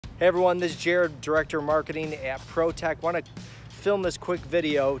Hey everyone, this is Jared, Director of Marketing at Pro-Tech. Want to film this quick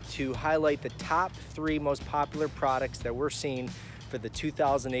video to highlight the top 3 most popular products that we're seeing for the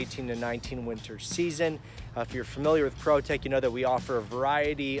 2018 to 19 winter season. If you're familiar with Pro-Tech, you know that we offer a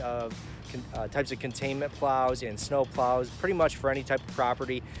variety of types of containment plows and snow plows, pretty much for any type of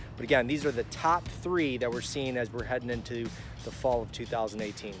property. But again, these are the top 3 that we're seeing as we're heading into the fall of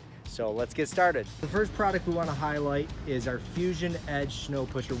 2018. So let's get started. The first product we want to highlight is our Fusion Edge Sno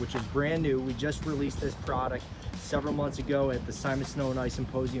Pusher, which is brand new. We just released this product several months ago at the Snow and Ice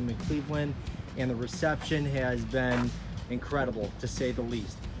Symposium in Cleveland, and the reception has been incredible, to say the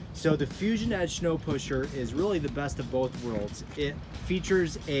least. So the Fusion Edge Sno Pusher is really the best of both worlds. It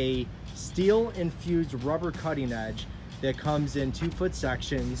features a steel-infused rubber cutting edge that comes in 2-foot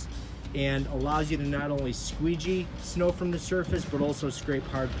sections and allows you to not only squeegee snow from the surface, but also scrape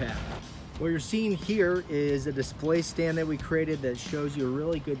hard pack. What you're seeing here is a display stand that we created that shows you a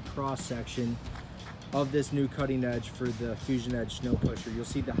really good cross section of this new cutting edge for the Fusion Edge Sno Pusher. You'll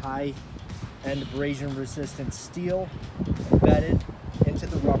see the high end abrasion resistant steel embedded into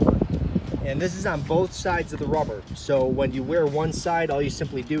the rubber. And this is on both sides of the rubber. So when you wear one side, all you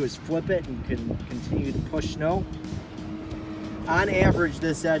simply do is flip it and you can continue to push snow. On average,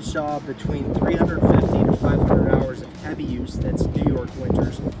 this edge saw between 350 to 500 hours of heavy use, that's New York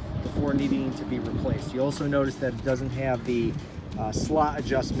winters, before needing to be replaced. You also notice that it doesn't have the slot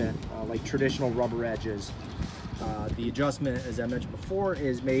adjustment like traditional rubber edges. The adjustment, as I mentioned before,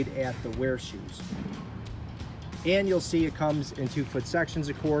 is made at the wear shoes. And you'll see it comes in 2-foot sections,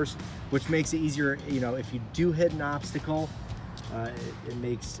 of course, which makes it easier, if you do hit an obstacle, it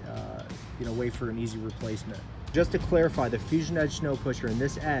makes way for an easy replacement. Just to clarify, the Fusion Edge Sno Pusher and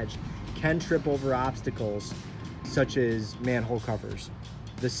this edge can trip over obstacles such as manhole covers.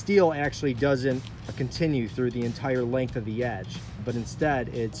 The steel actually doesn't continue through the entire length of the edge, but instead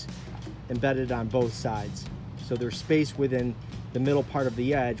it's embedded on both sides. So there's space within the middle part of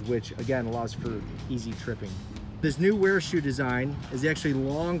the edge, which again allows for easy tripping. This new wear shoe design is actually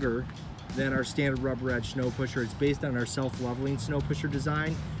longer than our standard rubber edge snow pusher. It's based on our self-leveling snow pusher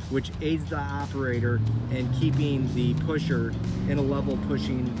design, which aids the operator in keeping the pusher in a level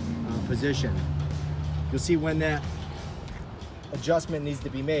pushing position. You'll see when that adjustment needs to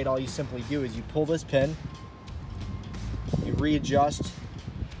be made, all you simply do is you pull this pin, you readjust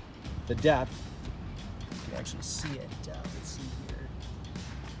the depth. You can actually see it. Let's see here.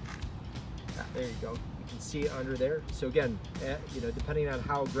 There you go. You can see it under there. So again, depending on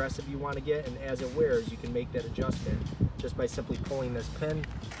how aggressive you want to get and as it wears, you can make that adjustment just by simply pulling this pin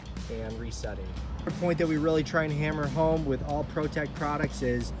and resetting. The point that we really try and hammer home with all Pro-Tech products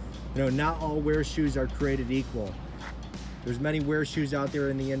is, not all wear shoes are created equal. There's many wear shoes out there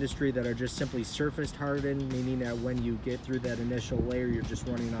in the industry that are just simply surface hardened, meaning that when you get through that initial layer, you're just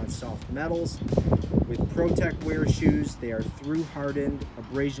running on soft metals. With Pro-Tech wear shoes, they are through hardened,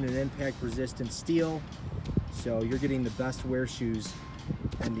 abrasion and impact resistant steel. So you're getting the best wear shoes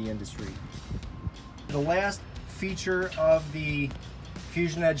in the industry. The last feature of the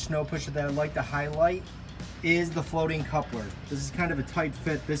Fusion Edge Sno Pusher that I'd like to highlight is the floating coupler. This is kind of a tight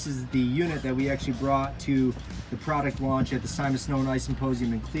fit. This is the unit that we actually brought to the product launch at the Snow and Ice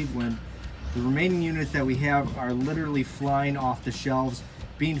Symposium in Cleveland. The remaining units that we have are literally flying off the shelves,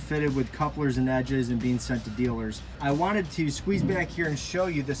 being fitted with couplers and edges and being sent to dealers. I wanted to squeeze back here and show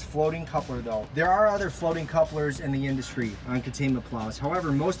you this floating coupler though. There are other floating couplers in the industry on containment plows.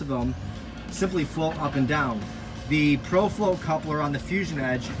 However, most of them simply float up and down. The Pro Float coupler on the Fusion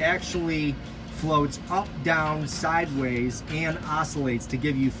Edge actually floats up, down, sideways, and oscillates to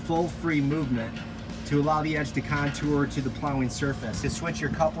give you full free movement to allow the edge to contour to the plowing surface. To switch your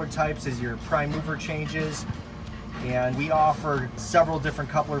coupler types as your prime mover changes, and we offer several different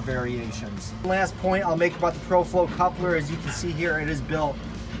coupler variations. Last point I'll make about the Pro Float coupler, as you can see here, it is built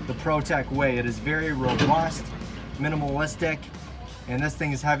the Pro-Tech way. It is very robust, minimalistic, and this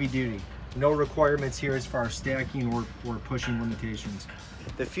thing is heavy duty. No requirements here as far as stacking or pushing limitations.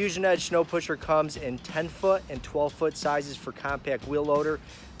 The Fusion Edge Sno Pusher comes in 10-foot and 12-foot sizes for compact wheel loader,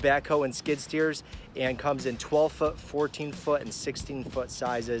 backhoe, and skid steers, and comes in 12-foot, 14-foot, and 16-foot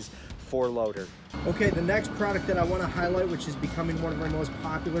sizes for loader. Okay, the next product that I want to highlight, which is becoming one of our most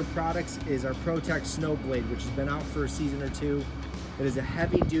popular products, is our Pro-Tech Sno Blade, which has been out for a season or two. It is a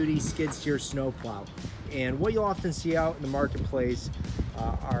heavy-duty skid steer snow plow. And what you'll often see out in the marketplace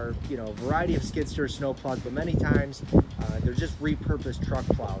are a variety of skid steer snow plows, but many times they're just repurposed truck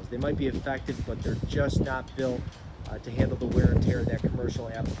plows. They might be effective, but they're just not built to handle the wear and tear that commercial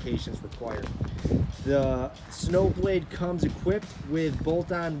applications require. The Sno Blade comes equipped with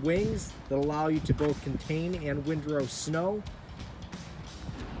bolt-on wings that allow you to both contain and windrow snow.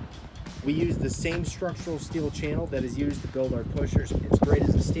 We use the same structural steel channel that is used to build our pushers. It's great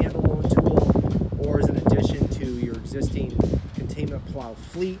as a standalone tool or as an addition to your existing containment plow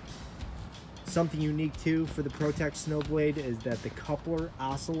fleet. Something unique too for the Pro-Tech Sno blade is that the coupler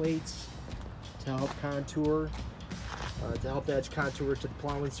oscillates to help contour, to help the edge contour to the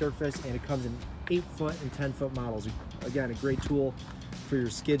plowing surface, and it comes in 8-foot and 10-foot models. Again, a great tool for your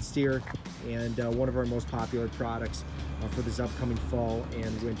skid steer and one of our most popular products for this upcoming fall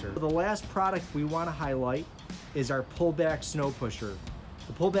and winter. The last product we want to highlight is our pullback snow pusher.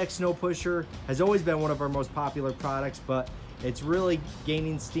 The pullback snow pusher has always been one of our most popular products, but it's really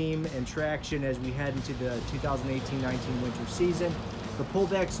gaining steam and traction as we head into the 2018-19 winter season. The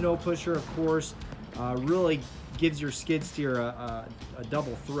pullback snow pusher, of course, really gives your skid steer a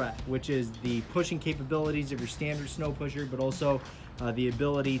double threat, which is the pushing capabilities of your standard snow pusher, but also the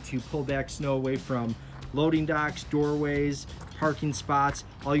ability to pull back snow away from loading docks, doorways, parking spots.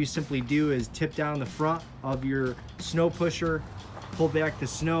 All you simply do is tip down the front of your snow pusher, pull back the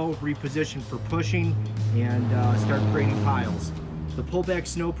snow, reposition for pushing, and start creating piles. The pullback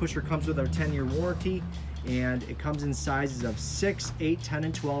snow pusher comes with our 10-year warranty, and it comes in sizes of 6, 8, 10,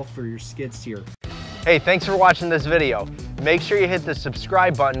 and 12 for your skid steer. Hey, thanks for watching this video. Make sure you hit the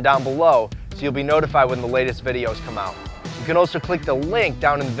subscribe button down below so you'll be notified when the latest videos come out. You can also click the link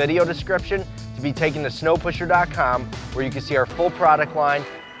down in the video description to be taken to snowpusher.com, where you can see our full product line,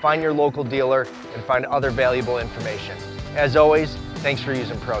 find your local dealer, and find other valuable information. As always, thanks for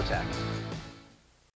using Pro-Tech.